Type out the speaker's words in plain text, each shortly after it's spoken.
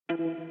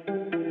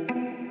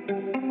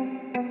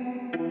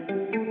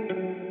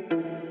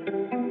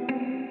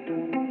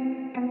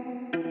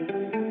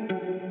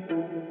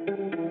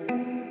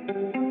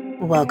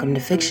welcome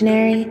to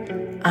Fictionary.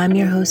 I'm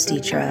your host,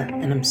 Deetra,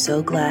 and I'm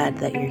so glad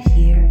that you're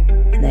here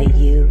and that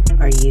you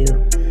are you.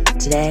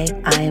 Today,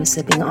 I am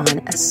sipping on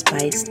a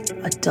spiced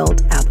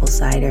adult apple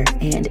cider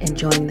and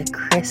enjoying the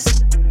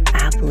crisp,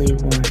 appley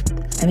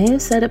warmth. I may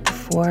have said it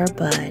before,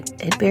 but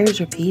it bears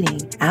repeating.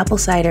 Apple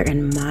cider,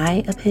 in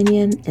my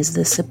opinion, is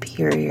the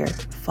superior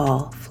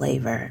fall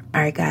flavor.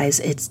 All right, guys,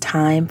 it's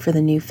time for the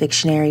new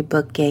Fictionary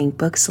Book Gang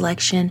book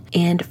selection.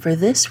 And for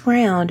this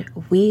round,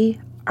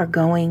 we are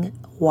going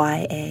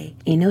YA.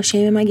 Ain't no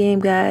shame in my game,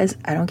 guys.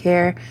 I don't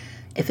care.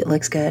 If it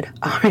looks good,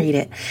 I'll read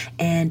it.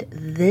 And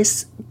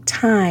this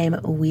time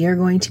we are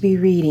going to be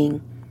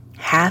reading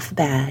Half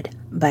Bad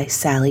by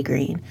Sally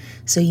Green.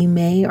 So you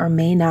may or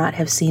may not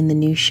have seen the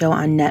new show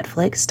on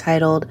Netflix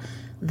titled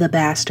The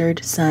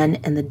Bastard Son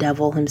and the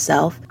Devil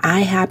Himself. I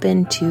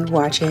happened to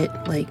watch it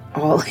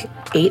all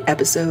 8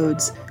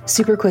 episodes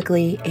super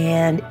quickly,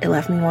 and it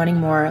left me wanting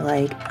more.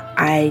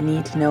 I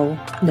need to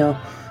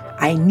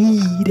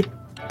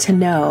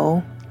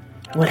know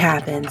what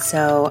happened,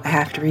 so I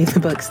have to read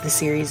the books the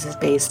series is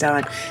based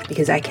on,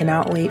 because I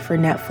cannot wait for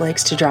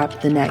Netflix to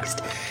drop the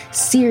next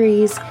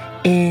series.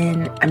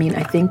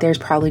 I think there's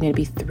probably going to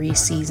be 3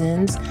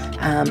 seasons,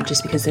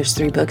 just because there's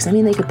 3 books.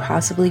 They could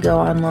possibly go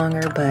on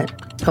longer, but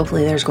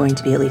hopefully there's going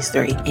to be at least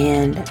 3,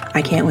 and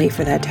I can't wait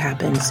for that to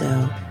happen,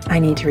 so I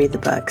need to read the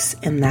books,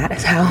 and that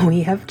is how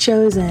we have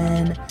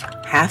chosen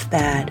Half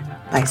Bad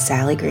by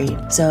Sally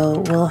Green.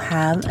 So we'll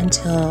have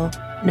until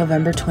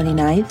November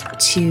 29th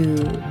to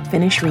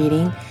finish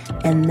reading,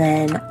 and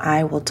then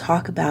I will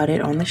talk about it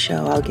on the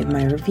show. I'll give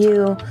my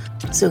review.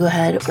 So go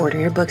ahead, order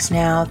your books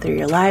now through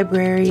your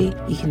library.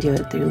 You can do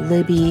it through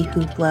Libby,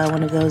 Hoopla,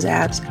 one of those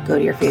apps. Go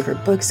to your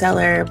favorite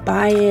bookseller,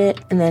 buy it,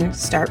 and then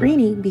start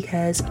reading,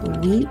 because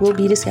we will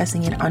be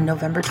discussing it on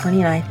November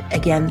 29th.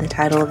 Again, the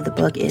title of the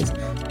book is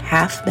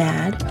Half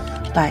Bad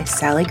by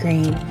Sally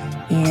Green,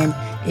 and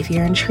if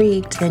you're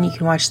intrigued, then you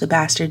can watch The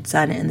Bastard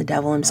Son and the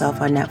Devil Himself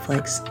on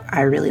Netflix.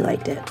 I really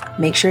liked it.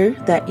 Make sure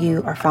that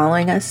you are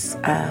following us.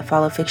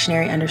 Follow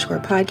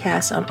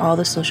Fictionary_podcast on all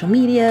the social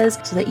medias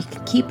so that you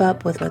can keep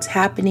up with what's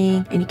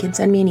happening, and you can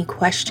send me any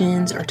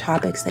questions or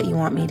topics that you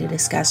want me to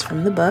discuss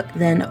from the book.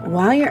 Then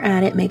while you're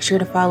at it, make sure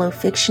to follow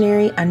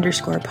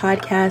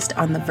Fictionary_podcast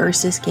on the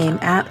Versus Game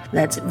app.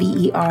 That's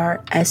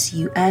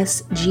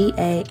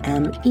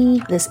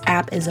VERSUSGAME. This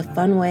app is a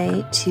fun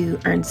way to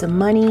earn some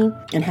money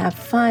and have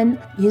fun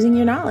using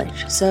your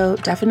knowledge. So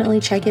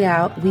definitely check it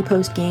out. We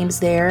post games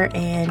there,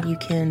 and you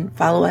can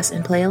follow us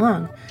and play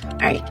along. All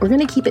right, we're going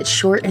to keep it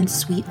short and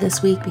sweet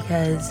this week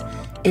because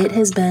it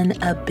has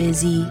been a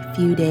busy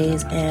few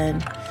days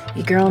and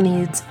your girl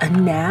needs a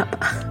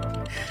nap.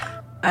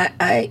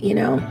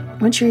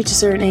 Once you reach a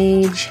certain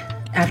age,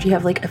 after you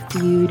have a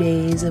few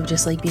days of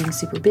just being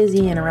super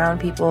busy and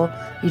around people,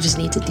 you just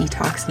need to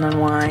detox and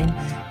unwind,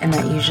 and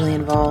that usually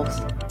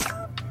involves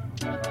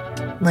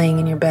laying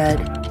in your bed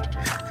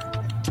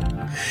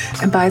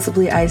and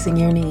possibly icing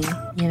your knee.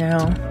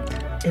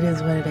 It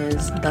is what it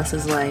is. Thus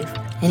is life.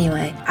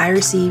 Anyway, I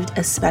received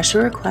a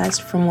special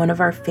request from one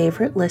of our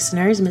favorite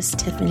listeners, Miss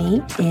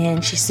Tiffany,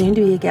 and she's soon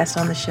to be a guest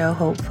on the show,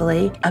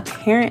 hopefully.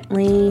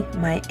 Apparently,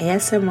 my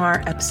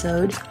ASMR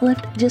episode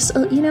left just,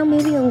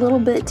 maybe a little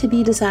bit to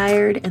be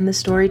desired in the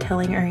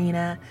storytelling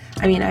arena.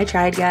 I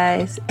tried,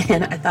 guys,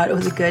 and I thought it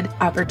was a good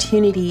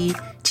opportunity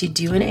to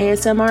do an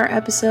ASMR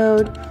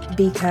episode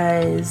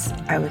because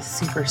I was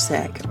super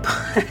sick,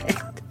 but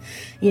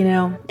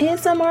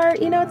ASMR,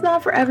 it's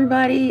not for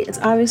everybody. It's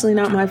obviously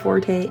not my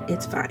forte.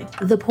 It's fine.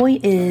 The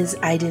point is,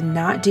 I did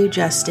not do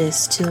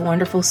justice to the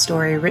wonderful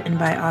story written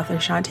by author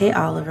Shantae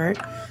Oliver.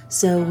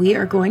 So we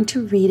are going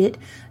to read it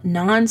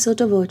non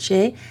sotto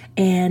voce,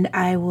 and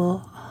I will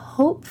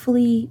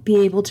hopefully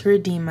be able to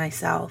redeem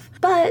myself.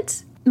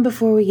 But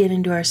before we get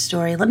into our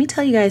story, let me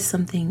tell you guys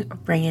something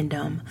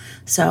random.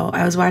 So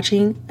I was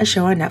watching a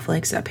show on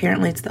Netflix.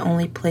 Apparently it's the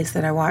only place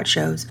that I watch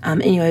shows.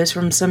 Anyway, it was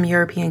from some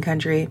European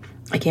country.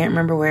 I can't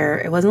remember where.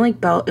 It wasn't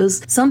it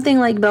was something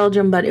like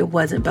Belgium, but it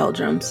wasn't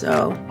Belgium.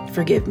 So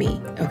forgive me,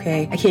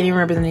 okay? I can't even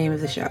remember the name of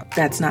the show.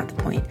 That's not the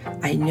point.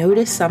 I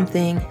noticed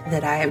something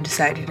that I have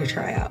decided to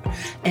try out.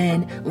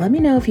 And let me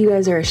know if you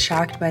guys are as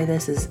shocked by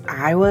this as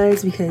I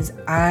was, because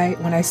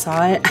when I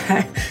saw it,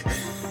 I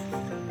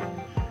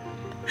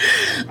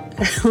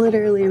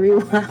literally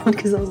rewound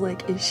because I was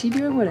like, is she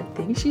doing what I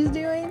think she's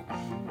doing?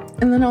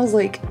 And then I was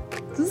like,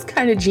 this is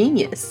kind of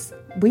genius.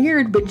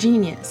 Weird, but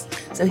genius.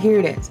 So here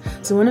it is.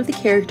 So one of the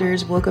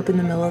characters woke up in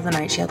the middle of the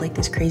night. She had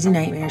this crazy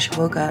nightmare. She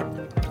woke up,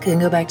 couldn't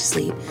go back to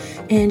sleep,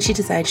 and she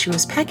decided she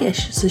was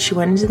peckish. So she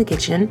went into the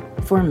kitchen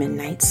for a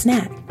midnight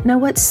snack. Now,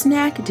 what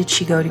snack did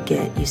she go to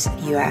get,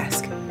 you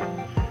ask?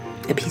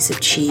 A piece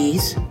of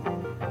cheese.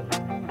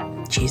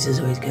 Cheese is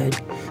always good.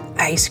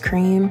 Ice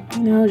cream,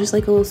 just a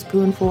little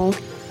spoonful.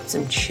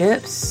 Some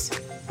chips,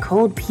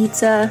 cold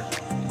pizza.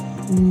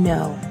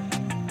 No,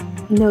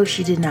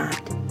 she did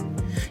not.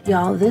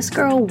 Y'all, this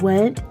girl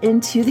went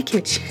into the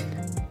kitchen,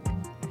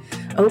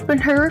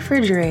 opened her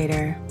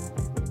refrigerator,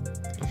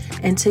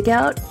 and took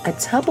out a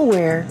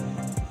Tupperware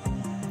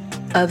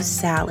of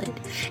salad.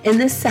 And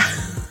this salad,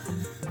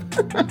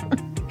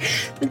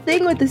 The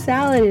thing with the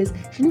salad is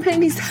she didn't put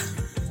any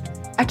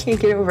I can't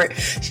get over it.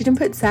 She didn't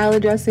put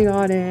salad dressing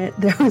on it.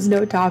 There was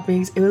no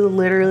toppings. It was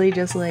literally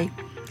just like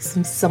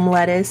some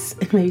lettuce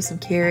and maybe some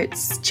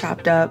carrots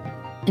chopped up.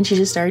 And she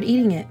just started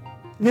eating it.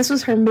 This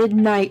was her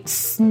midnight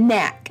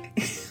snack.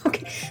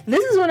 Okay,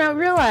 this is when I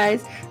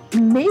realized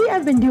maybe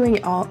I've been doing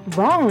it all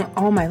wrong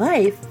all my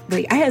life.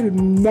 Like, I have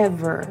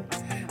never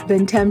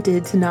been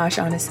tempted to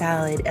nosh on a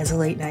salad as a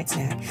late night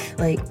snack.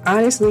 Like,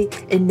 honestly,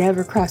 it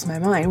never crossed my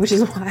mind, which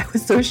is why I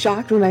was so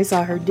shocked when I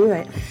saw her do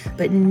it.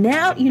 But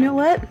now, you know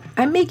what?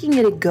 I'm making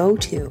it a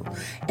go-to,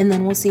 and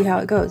then we'll see how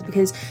it goes,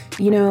 because,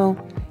 you know,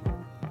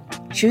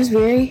 she was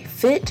very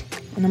fit,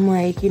 and I'm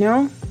like,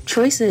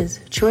 choices.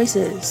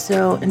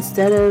 So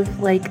instead of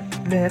like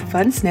the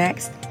fun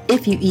snacks,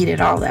 if you eat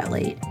it all that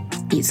late,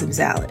 eat some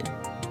salad.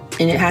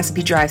 And it has to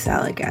be dry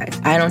salad,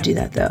 guys. I don't do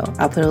that though.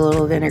 I'll put a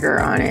little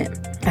vinegar on it.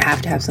 I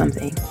have to have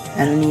something.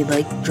 I don't need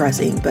like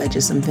dressing, but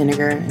just some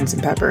vinegar and some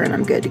pepper and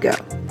I'm good to go.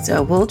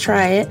 So we'll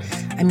try it.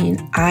 I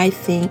mean, I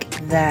think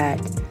that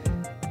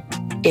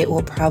it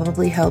will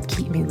probably help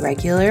keep me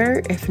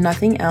regular, if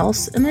nothing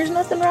else. And there's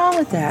nothing wrong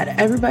with that.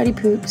 Everybody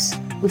poops.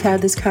 We've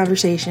had this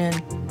conversation.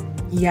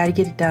 You got to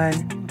get it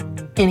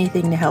done.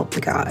 Anything to help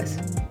the cause.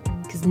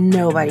 Because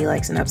nobody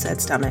likes an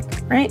upset stomach,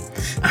 right?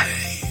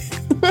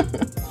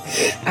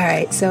 All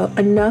right, so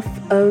enough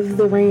of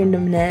the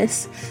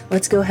randomness.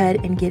 Let's go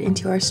ahead and get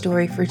into our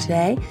story for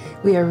today.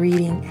 We are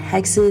reading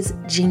Hexes,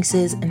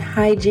 Jinxes, and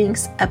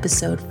Hijinks,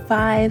 Episode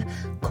 5,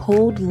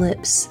 Cold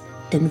Lips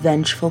and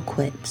Vengeful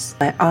Quips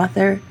by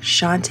author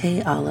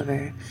Shantae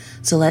Oliver.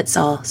 So let's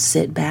all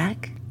sit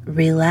back,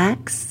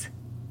 relax,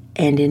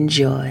 and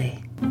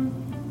enjoy.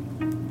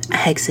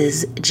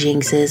 Hexes,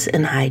 Jinxes,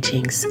 and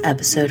Hijinks,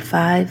 Episode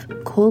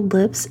 5, Cold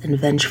Lips and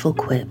Vengeful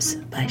Quips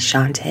by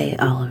Shantae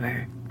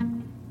Oliver.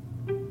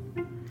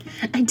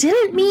 I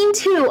didn't mean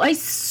to, I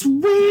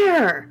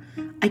swear!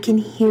 I can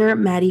hear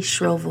Maddie's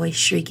shrill voice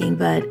shrieking,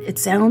 but it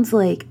sounds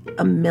like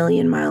a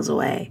million miles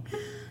away.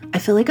 I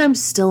feel like I'm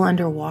still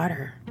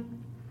underwater.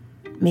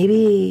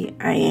 Maybe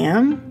I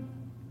am?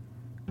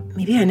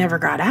 Maybe I never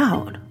got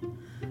out.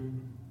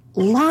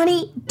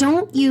 Lonnie,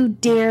 don't you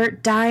dare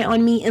die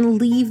on me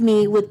and leave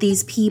me with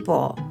these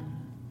people.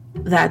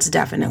 That's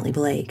definitely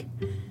Blake.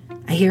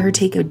 I hear her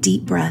take a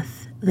deep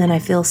breath, then I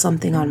feel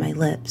something on my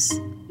lips.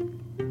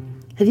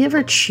 Have you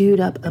ever chewed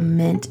up a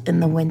mint in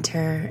the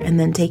winter and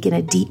then taken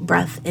a deep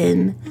breath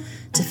in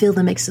to feel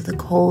the mix of the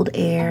cold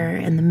air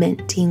and the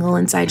mint tingle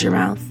inside your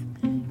mouth,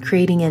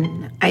 creating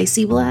an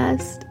icy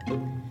blast?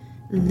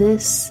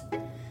 This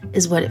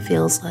is what it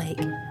feels like.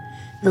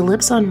 The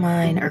lips on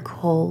mine are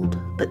cold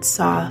but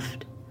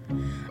soft.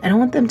 I don't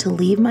want them to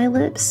leave my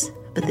lips,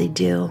 but they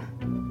do.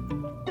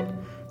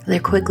 They're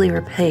quickly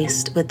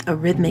replaced with a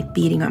rhythmic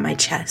beating on my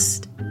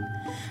chest.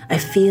 I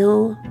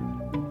feel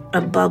a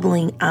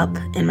bubbling up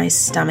in my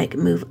stomach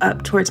move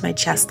up towards my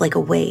chest like a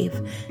wave.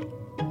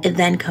 It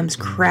then comes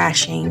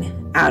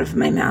crashing out of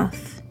my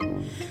mouth.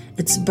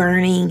 It's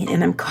burning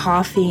and I'm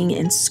coughing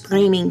and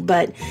screaming,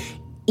 but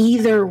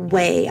either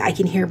way, I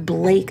can hear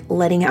Blake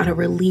letting out a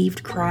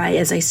relieved cry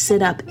as I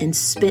sit up and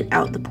spit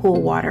out the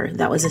pool water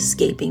that was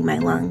escaping my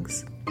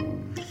lungs.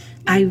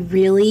 I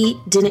really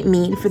didn't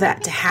mean for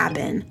that to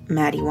happen,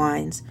 Maddie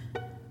whines.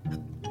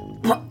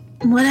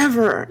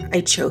 Whatever,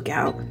 I choke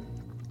out.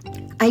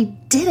 I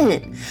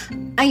didn't.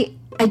 I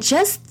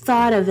just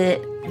thought of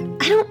it.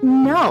 I don't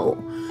know.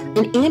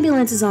 An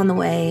ambulance is on the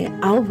way.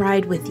 I'll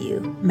ride with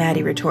you,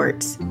 Maddie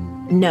retorts.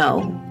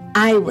 No,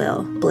 I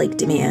will, Blake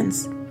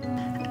demands.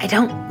 I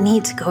don't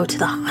need to go to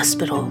the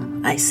hospital,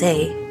 I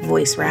say,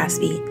 voice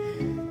raspy.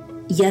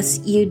 Yes,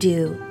 you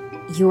do.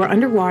 You were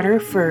underwater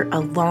for a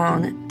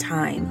long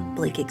time,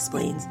 Blake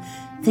explains.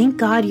 Thank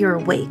God you're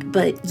awake,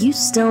 but you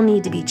still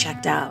need to be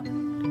checked out.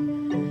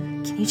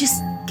 Can you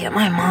just get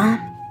my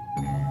mom?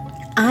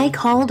 I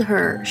called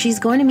her. She's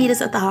going to meet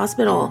us at the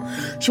hospital.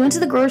 She went to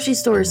the grocery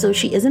store, so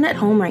she isn't at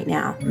home right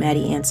now,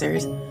 Maddie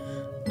answers.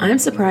 I'm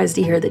surprised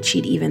to hear that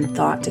she'd even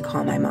thought to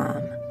call my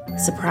mom.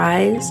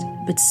 Surprised,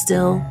 but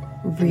still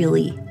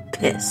really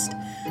pissed.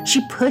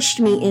 She pushed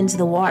me into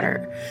the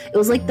water. It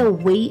was like the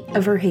weight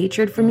of her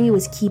hatred for me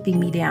was keeping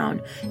me down.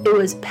 It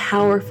was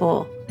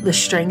powerful, the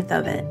strength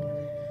of it.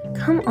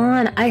 Come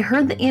on, I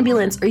heard the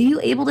ambulance. Are you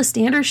able to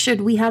stand or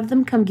should we have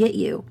them come get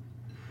you?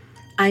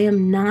 I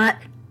am not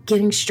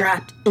getting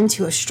strapped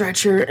into a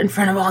stretcher in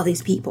front of all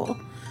these people,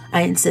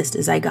 I insist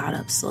as I got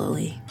up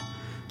slowly.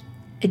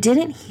 I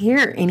didn't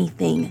hear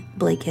anything,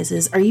 Blake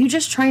hisses. Are you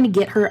just trying to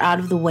get her out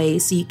of the way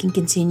so you can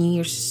continue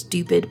your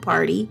stupid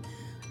party?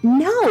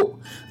 No,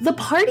 the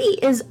party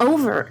is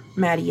over,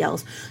 Maddie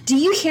yells. Do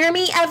you hear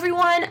me,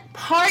 everyone?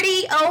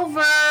 Party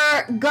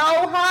over!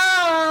 Go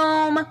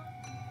home!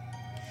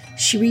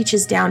 She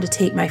reaches down to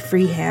take my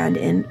free hand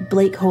and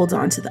Blake holds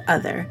on to the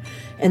other,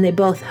 and they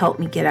both help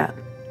me get up.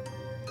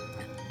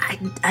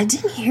 I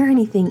didn't hear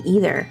anything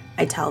either,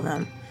 I tell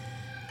them.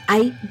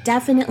 I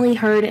definitely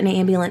heard an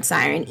ambulance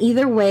siren.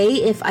 Either way,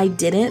 if I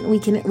didn't, we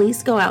can at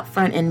least go out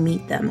front and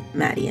meet them,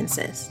 Maddie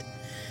insists.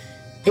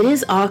 It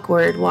is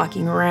awkward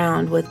walking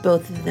around with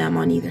both of them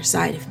on either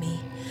side of me.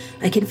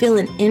 I can feel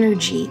an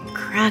energy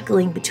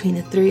crackling between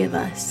the three of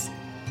us.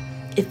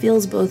 It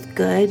feels both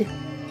good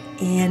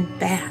and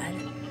bad.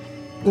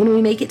 When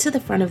we make it to the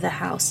front of the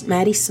house,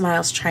 Maddie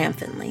smiles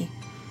triumphantly.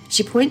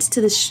 She points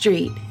to the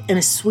street in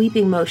a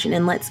sweeping motion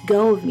and lets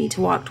go of me to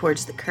walk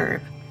towards the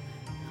curb.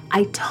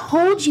 I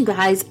told you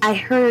guys I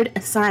heard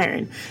a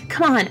siren.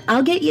 Come on,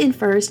 I'll get you in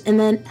first and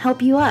then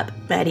help you up,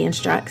 Maddie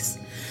instructs.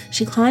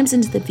 She climbs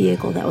into the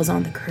vehicle that was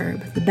on the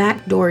curb. The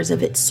back doors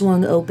of it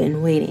swung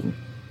open, waiting.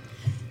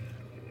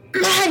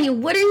 Maddie,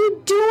 what are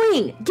you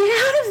doing? Get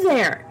out of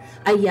there!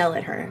 I yell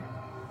at her.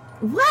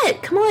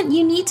 What? Come on,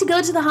 you need to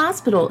go to the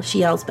hospital, she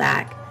yells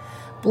back.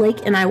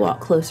 Blake and I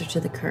walk closer to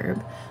the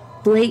curb.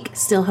 Blake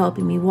still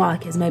helping me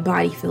walk as my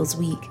body feels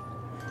weak.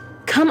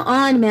 Come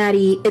on,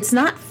 Maddie, it's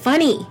not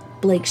funny,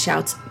 Blake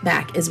shouts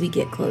back as we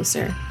get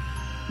closer.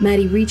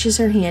 Maddie reaches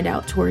her hand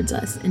out towards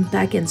us and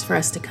beckons for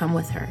us to come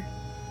with her.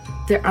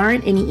 There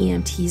aren't any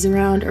EMTs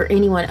around, or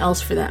anyone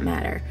else for that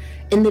matter.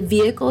 And the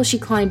vehicle she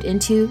climbed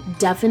into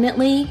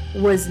definitely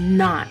was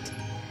not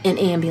an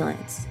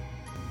ambulance.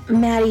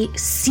 Maddie,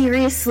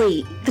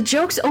 seriously, the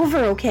joke's over,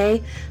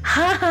 okay?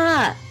 Ha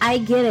ha, I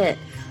get it.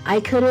 I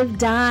could have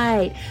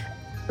died.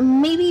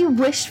 Maybe you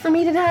wished for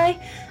me to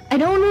die? I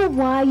don't know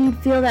why you'd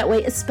feel that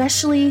way,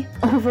 especially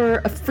over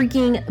a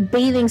freaking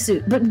bathing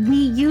suit, but we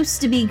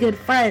used to be good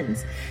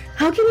friends.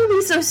 How can you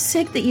be so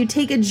sick that you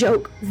take a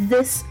joke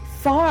this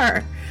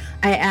far?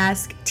 I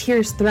ask,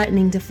 tears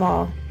threatening to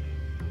fall.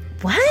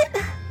 What?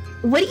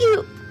 What do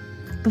you...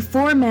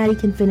 Before Maddie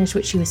can finish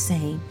what she was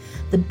saying,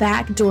 the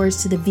back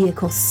doors to the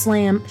vehicle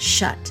slam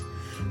shut.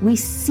 We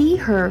see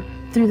her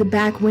through the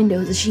back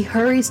windows as she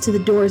hurries to the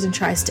doors and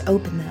tries to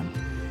open them.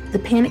 The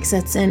panic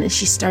sets in as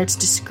she starts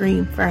to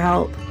scream for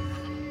help.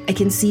 I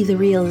can see the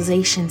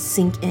realization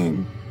sink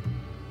in.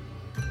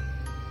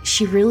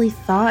 She really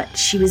thought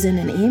she was in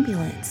an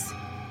ambulance.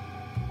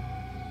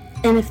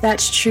 And if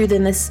that's true,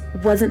 then this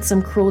wasn't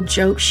some cruel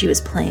joke she was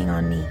playing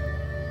on me.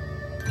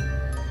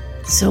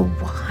 So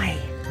why?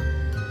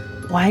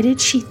 Why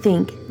did she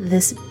think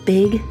this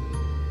big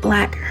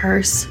black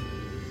hearse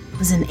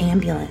was an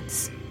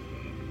ambulance?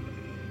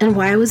 And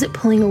why was it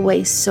pulling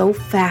away so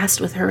fast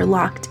with her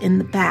locked in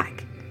the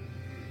back?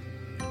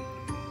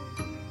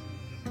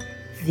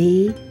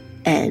 The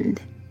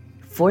end.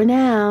 For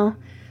now.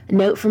 A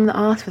note from the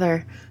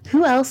author.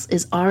 Who else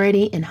is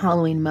already in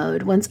Halloween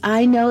mode? Once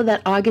I know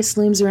that August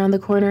looms around the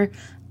corner,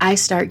 I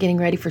start getting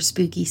ready for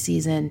spooky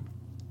season.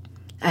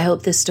 I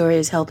hope this story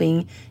is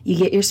helping you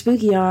get your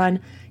spooky on.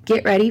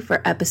 Get ready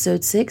for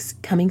episode 6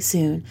 coming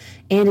soon.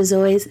 And as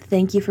always,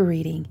 thank you for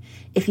reading.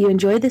 If you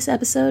enjoyed this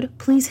episode,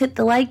 please hit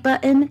the like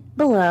button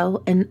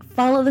below and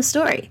follow the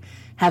story.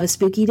 Have a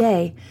spooky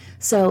day.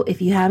 So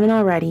if you haven't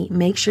already,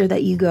 make sure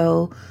that you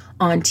go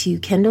onto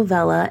Kindle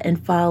Vella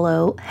and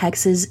follow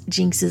Hexes,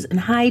 Jinxes, and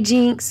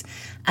Hijinks.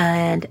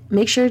 And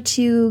make sure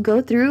to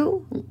go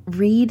through,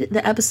 read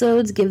the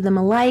episodes, give them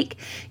a like.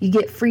 You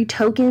get free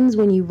tokens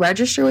when you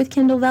register with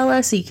Kindle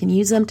Vella, so you can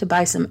use them to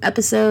buy some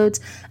episodes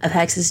of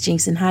Hexes,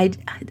 Jinxes, and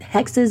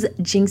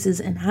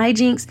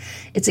Hijinks.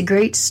 It's a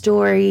great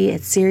story.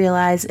 It's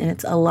serialized, and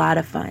it's a lot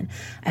of fun.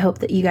 I hope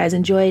that you guys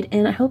enjoyed,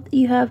 and I hope that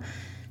you have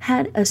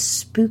had a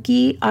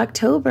spooky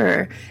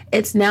October.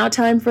 It's now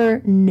time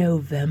for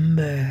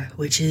November,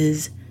 which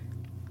is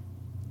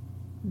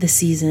the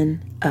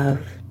season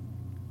of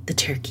the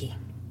turkey.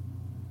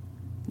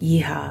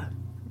 Yeehaw.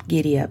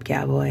 Giddy up,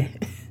 cowboy.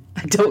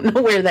 I don't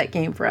know where that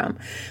came from.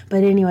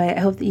 But anyway, I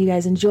hope that you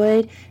guys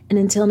enjoyed. And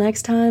until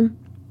next time,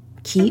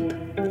 keep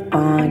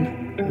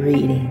on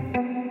reading.